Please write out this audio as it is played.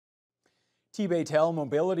Tbaytel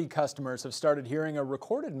mobility customers have started hearing a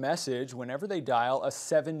recorded message whenever they dial a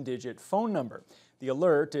 7-digit phone number. The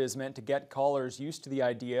alert is meant to get callers used to the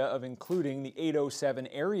idea of including the 807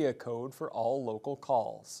 area code for all local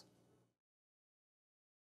calls.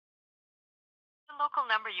 The local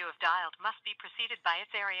number you have dialed must be preceded by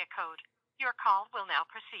its area code. Your call will now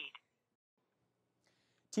proceed.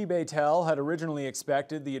 Tbaytel had originally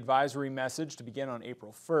expected the advisory message to begin on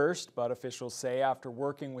April 1st, but officials say after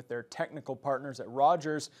working with their technical partners at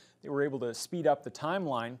Rogers, they were able to speed up the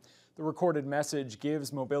timeline. The recorded message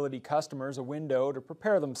gives mobility customers a window to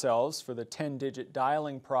prepare themselves for the 10-digit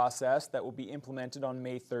dialing process that will be implemented on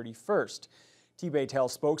May 31st.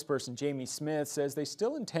 Tbaytel spokesperson Jamie Smith says they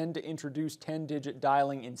still intend to introduce 10-digit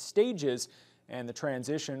dialing in stages, and the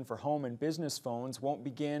transition for home and business phones won't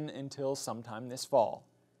begin until sometime this fall.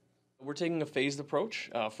 We're taking a phased approach.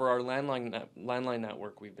 For our landline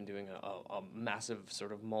network, we've been doing a massive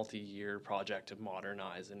sort of multi-year project to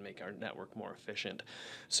modernize and make our network more efficient.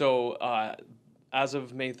 So as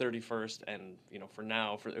of May 31st, and for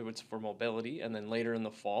now, it's for mobility, and then later in the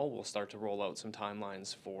fall, we'll start to roll out some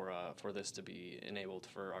timelines for this to be enabled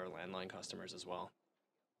for our landline customers as well.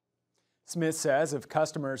 Smith says if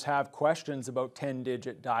customers have questions about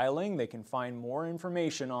 10-digit dialing, they can find more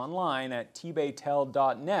information online at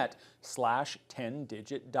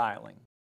tbaytel.net/10-digit dialing.